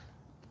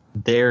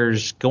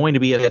 There's going to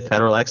be a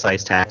federal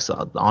excise tax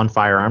on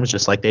firearms,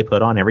 just like they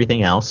put on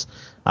everything else,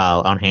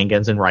 on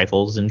handguns and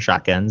rifles and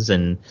shotguns.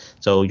 And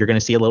so you're going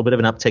to see a little bit of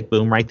an uptick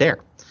boom right there.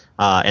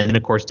 And then,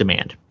 of course,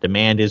 demand.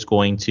 Demand is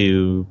going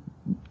to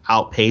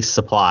outpace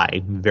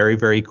supply very,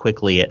 very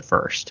quickly at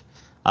first.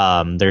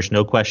 There's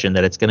no question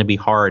that it's going to be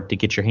hard to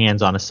get your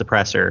hands on a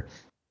suppressor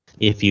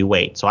if you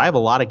wait. So I have a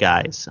lot of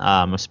guys,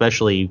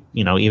 especially,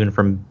 even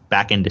from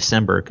back in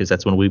December, because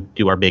that's when we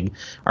do our big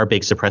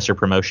suppressor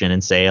promotion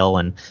and sale.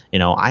 And,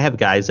 I have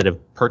guys that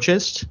have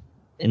purchased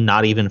and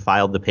not even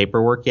filed the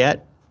paperwork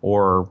yet,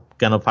 or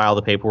going to file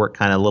the paperwork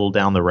kind of a little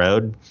down the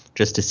road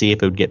just to see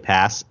if it would get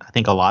passed. I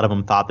think a lot of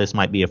them thought this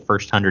might be a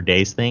first 100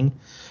 days thing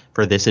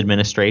for this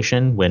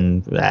administration,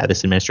 when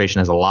this administration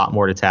has a lot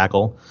more to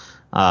tackle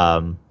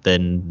than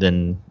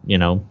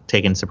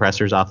taking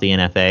suppressors off the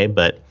NFA.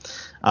 But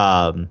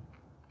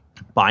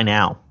by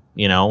now,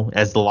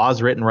 as the law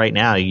is written right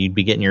now, you'd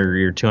be getting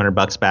your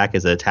 $200 back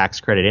as a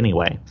tax credit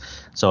anyway.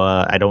 So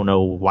I don't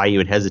know why you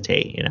would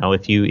hesitate.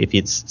 If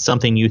it's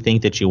something you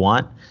think that you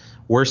want,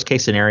 worst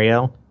case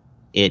scenario,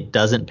 it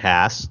doesn't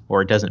pass,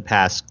 or it doesn't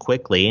pass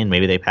quickly, and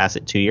maybe they pass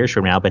it 2 years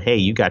from now. But hey,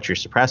 you got your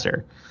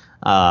suppressor.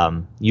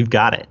 You've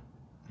got it.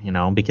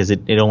 Because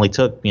it only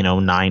took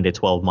 9 to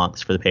 12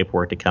 months for the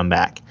paperwork to come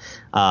back.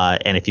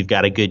 And if you've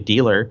got a good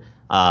dealer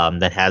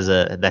that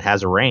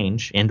has a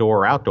range, indoor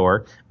or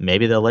outdoor,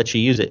 maybe they'll let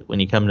you use it when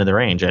you come to the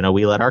range. I know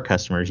we let our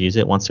customers use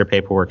it once their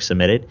paperwork's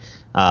submitted.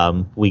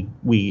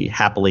 We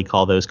happily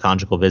call those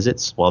conjugal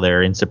visits while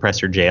they're in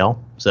suppressor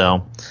jail.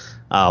 So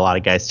a lot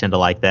of guys tend to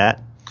like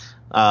that.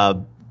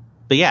 But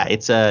yeah,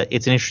 it's an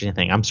interesting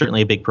thing. I'm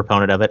certainly a big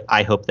proponent of it.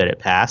 I hope that it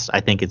passed.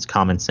 I think it's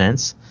common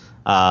sense.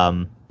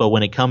 But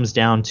when it comes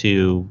down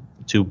to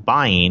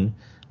buying,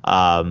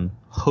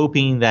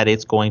 hoping that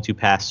it's going to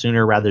pass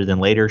sooner rather than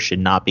later should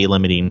not be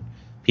limiting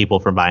people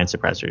from buying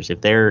suppressors.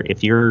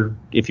 If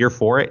you're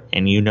for it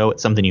and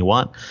it's something you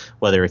want,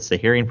 whether it's the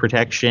hearing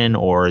protection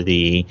or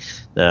the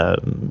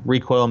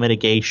recoil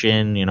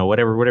mitigation,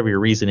 whatever your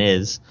reason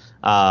is,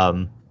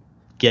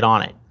 get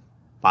on it,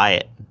 buy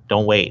it,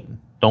 don't wait.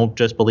 Don't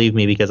just believe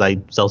me because I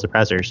sell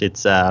suppressors.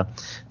 It's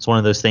one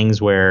of those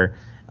things where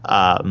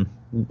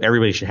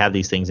everybody should have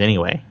these things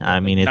anyway.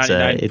 I mean, it's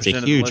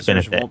a huge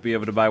benefit. Won't be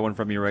able to buy one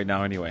from you right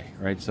now anyway,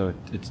 right? So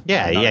it's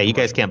you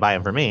guys can't buy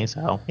them for me,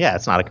 so yeah,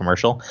 it's not a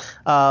commercial.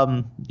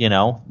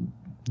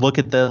 Look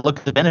at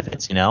the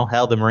benefits.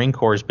 Hell, the Marine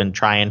Corps has been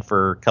trying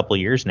for a couple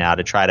of years now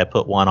to try to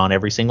put one on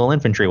every single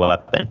infantry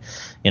weapon.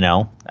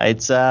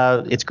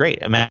 It's great.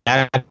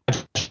 Imagine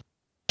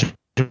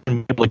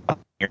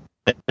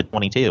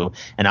 22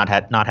 and not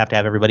have to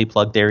have everybody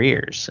plug their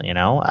ears.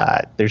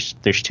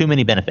 There's too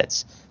many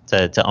benefits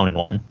to owning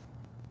one.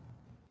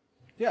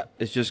 Yeah,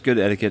 it's just good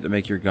etiquette to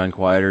make your gun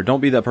quieter. Don't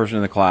be that person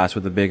in the class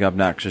with a big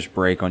obnoxious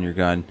brake on your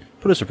gun.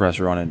 Put a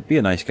suppressor on it. Be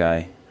a nice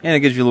guy. And it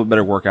gives you a little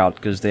better workout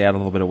because they add a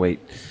little bit of weight.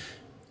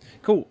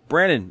 Cool.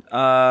 Brandon,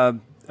 I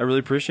really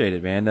appreciate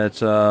it, man.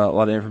 That's a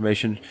lot of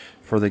information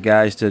for the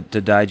guys to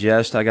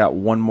digest. I got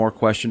one more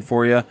question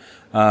for you.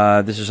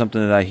 This is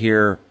something that I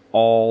hear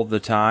all the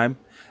time.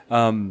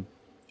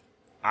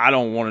 I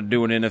don't want to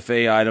do an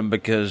NFA item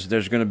because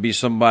there's going to be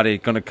somebody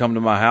going to come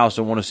to my house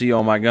and want to see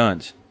all my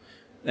guns.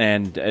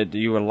 And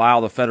you allow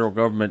the federal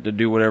government to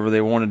do whatever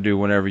they want to do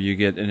whenever you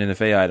get an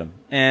NFA item.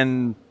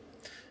 And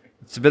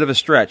it's a bit of a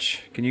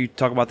stretch. Can you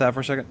talk about that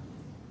for a second?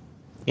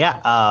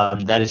 Yeah,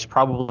 that is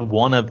probably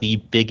one of the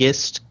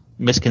biggest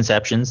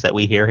misconceptions that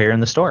we hear here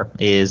in the store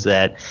is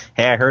that,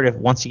 hey, I heard if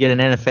once you get an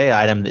NFA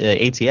item, the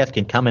ATF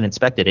can come and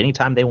inspect it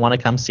anytime they want to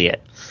come see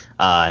it.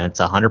 And it's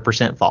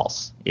 100%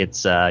 false.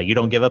 It's you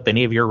don't give up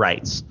any of your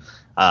rights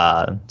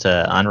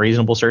to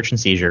unreasonable search and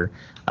seizure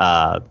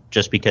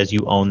just because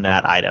you own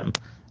that item.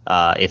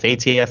 If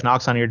ATF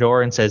knocks on your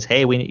door and says,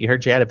 "Hey, we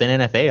heard you had an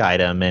NFA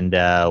item, and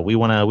we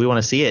want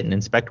to see it and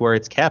inspect where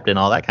it's kept and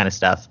all that kind of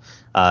stuff,"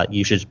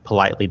 you should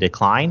politely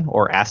decline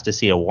or ask to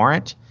see a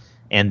warrant,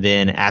 and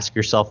then ask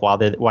yourself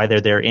why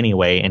they're there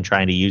anyway, and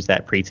trying to use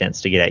that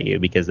pretense to get at you,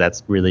 because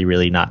that's really,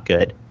 really not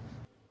good.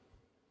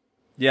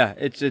 Yeah,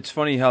 it's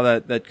funny how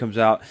that comes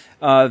out.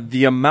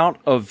 The amount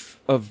of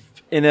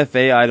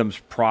NFA items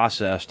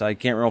processed, I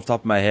can't remember off the top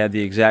of my head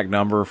the exact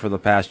number for the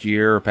past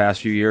year or past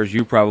few years.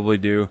 You probably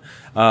do.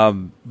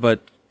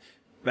 But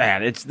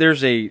man,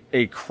 there's a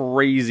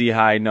crazy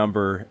high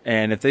number.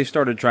 And if they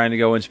started trying to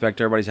go inspect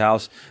everybody's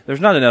house,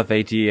 there's not enough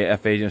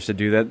ATF agents to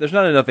do that. There's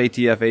not enough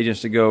ATF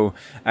agents to go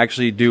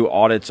actually do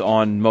audits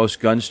on most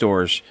gun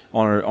stores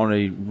on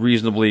a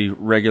reasonably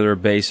regular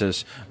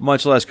basis,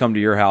 much less come to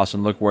your house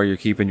and look where you're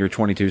keeping your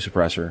 22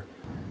 suppressor.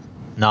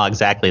 No,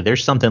 exactly.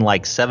 There's something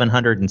like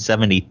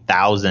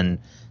 770,000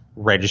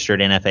 registered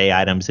NFA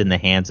items in the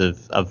hands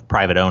of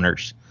private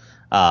owners.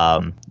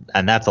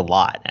 And that's a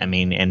lot. I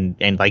mean,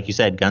 and like you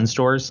said, gun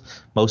stores,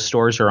 most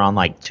stores are on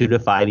like 2 to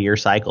 5 year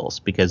cycles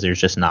because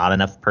there's just not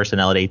enough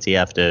personnel at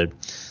ATF to,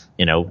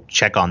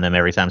 check on them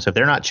every time. So if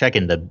they're not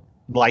checking the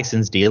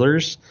licensed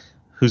dealers,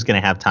 who's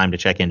going to have time to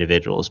check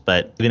individuals?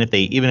 But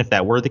even if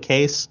that were the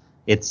case,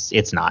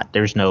 it's not.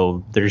 There's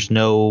no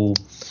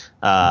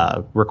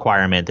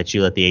requirement that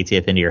you let the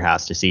ATF into your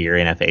house to see your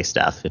NFA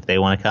stuff. If they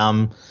want to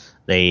come,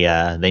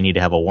 they need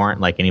to have a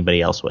warrant like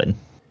anybody else would.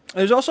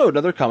 There's also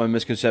another common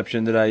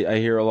misconception that I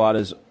hear a lot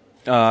is,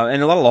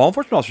 and a lot of law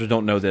enforcement officers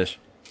don't know this.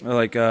 They're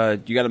like,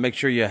 you got to make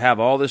sure you have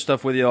all this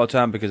stuff with you all the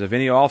time, because if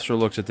any officer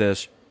looks at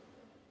this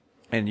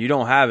and you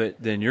don't have it,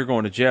 then you're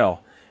going to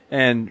jail.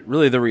 And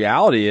really the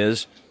reality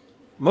is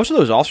most of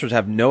those officers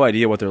have no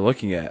idea what they're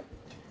looking at.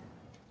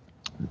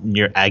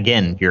 You're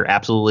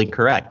absolutely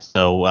correct.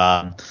 So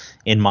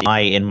in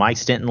my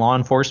stint in law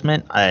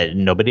enforcement,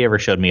 nobody ever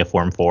showed me a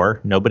Form 4.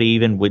 We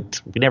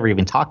never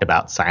even talked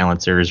about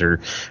silencers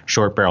or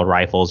short-barreled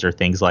rifles or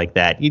things like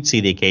that. You'd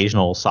see the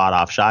occasional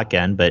sawed-off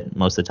shotgun, but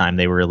most of the time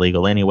they were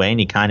illegal anyway,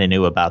 and you kind of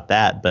knew about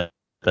that.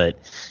 But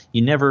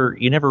you never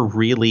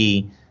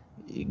really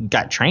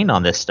got trained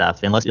on this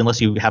stuff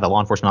unless you have a law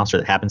enforcement officer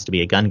that happens to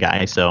be a gun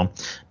guy. So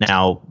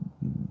now,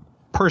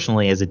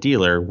 personally, as a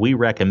dealer, we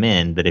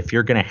recommend that if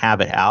you're going to have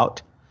it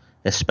out,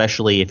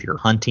 especially if you're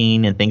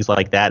hunting and things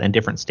like that, and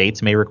different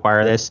states may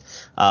require this,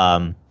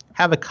 have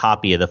a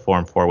copy of the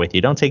Form 4 with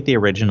you. Don't take the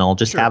original,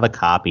 just have a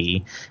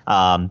copy.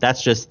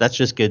 That's just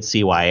good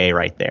CYA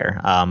right there.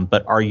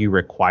 But are you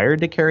required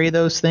to carry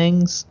those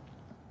things?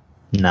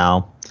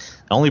 No.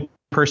 The only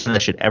person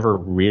that should ever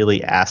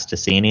really ask to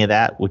see any of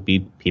that would be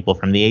people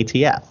from the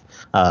ATF.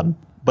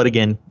 But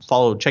again,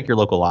 check your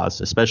local laws,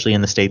 especially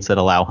in the states that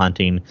allow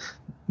hunting.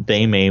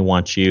 They may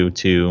want you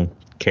to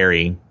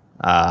carry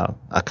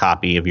a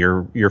copy of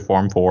your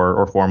Form 4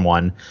 or Form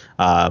 1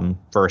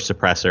 for a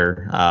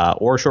suppressor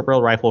or a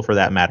short-barreled rifle for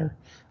that matter,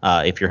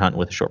 if you're hunting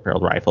with a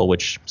short-barreled rifle,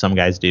 which some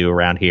guys do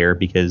around here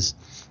because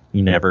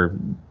you never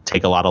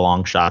take a lot of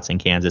long shots in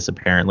Kansas,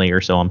 apparently,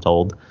 or so I'm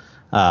told.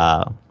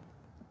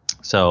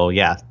 So,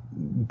 yeah,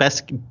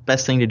 best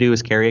thing to do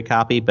is carry a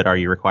copy, but are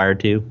you required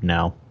to?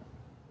 No.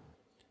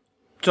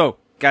 So,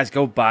 guys,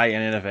 go buy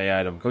an NFA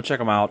item. Go check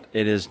them out.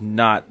 It is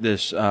not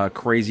this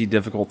crazy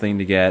difficult thing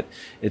to get.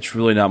 It's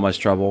really not much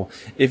trouble.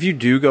 If you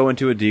do go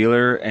into a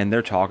dealer and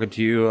they're talking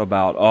to you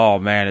about, oh,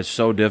 man, it's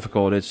so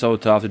difficult, it's so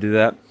tough to do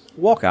that,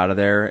 walk out of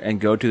there and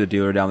go to the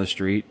dealer down the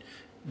street,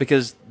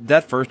 because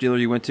that first dealer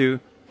you went to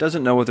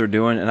doesn't know what they're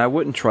doing, and I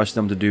wouldn't trust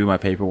them to do my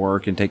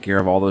paperwork and take care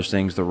of all those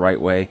things the right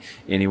way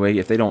anyway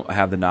if they don't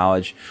have the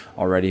knowledge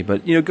already.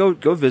 But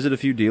go visit a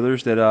few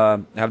dealers that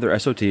have their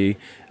SOT,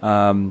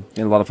 and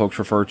a lot of folks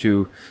refer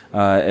to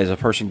as a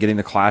person getting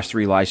the Class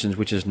 3 license,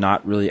 which is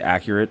not really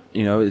accurate.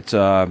 It's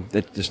not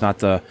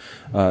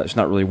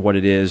really what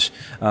it is.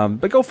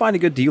 But go find a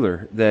good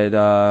dealer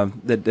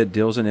that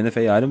deals in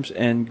NFA items,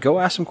 and go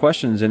ask some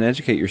questions and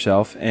educate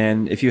yourself.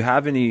 And if you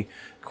have any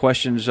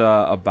questions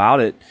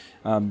about it,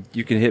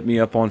 you can hit me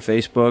up on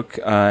Facebook,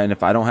 and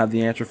if I don't have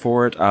the answer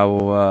for it, I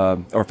will,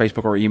 or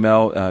Facebook or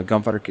email,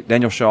 Gunfighter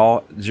Daniel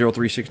Shaw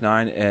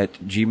 0369 at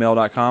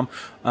gmail.com.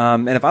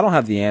 And if I don't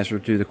have the answer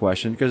to the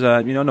question, because know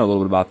a little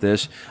bit about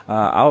this,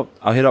 I'll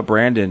hit up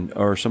Brandon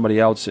or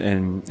somebody else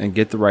and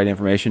get the right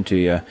information to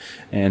you,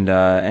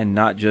 and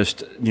not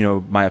just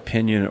my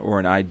opinion or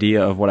an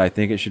idea of what I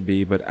think it should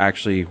be, but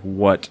actually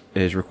what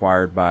is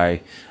required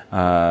by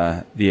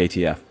the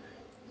ATF.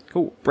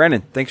 Cool,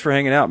 Brandon. Thanks for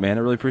hanging out, man.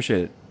 I really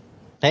appreciate it.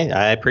 Hey,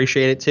 I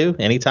appreciate it too.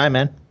 Anytime,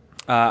 man.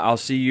 I'll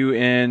see you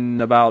in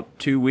about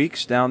 2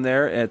 weeks down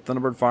there at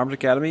Thunderbird Firearms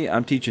Academy.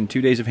 I'm teaching 2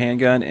 days of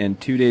handgun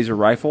and 2 days of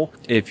rifle.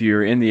 If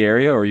you're in the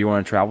area or you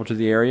want to travel to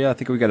the area, I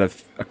think we got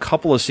a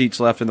couple of seats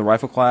left in the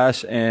rifle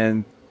class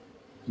and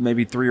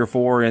maybe 3 or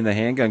 4 in the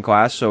handgun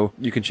class. So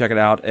you can check it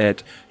out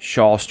at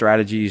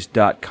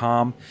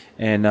shawstrategies.com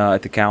and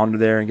at the calendar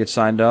there and get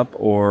signed up,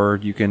 or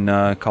you can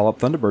call up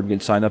Thunderbird and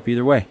get signed up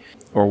either way,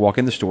 or walk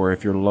in the store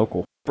if you're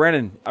local.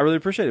 Brandon, I really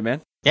appreciate it, man.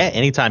 Yeah,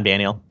 anytime,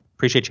 Daniel.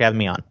 Appreciate you having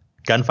me on.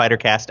 Gunfighter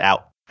Cast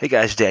out. Hey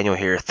guys, Daniel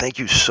here. Thank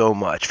you so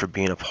much for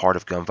being a part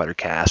of Gunfighter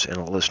Cast and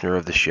a listener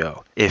of the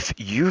show. If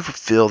you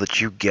feel that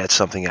you get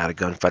something out of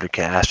Gunfighter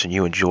Cast and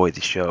you enjoy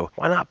the show,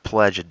 why not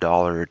pledge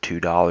 $1 or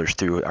 $2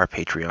 through our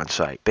Patreon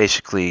site?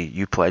 Basically,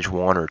 you pledge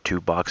 $1 or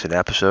 $2 an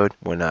episode.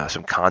 When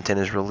some content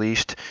is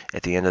released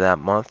at the end of that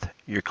month,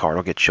 your card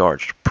will get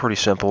charged. Pretty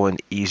simple and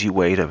easy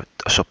way to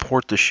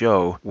support the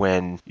show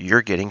when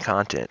you're getting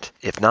content.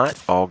 If not,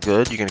 all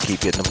good. You're going to keep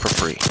getting them for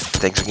free.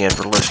 Thanks again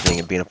for listening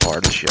and being a part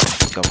of the show.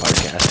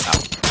 Gunfighter Cast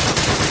out.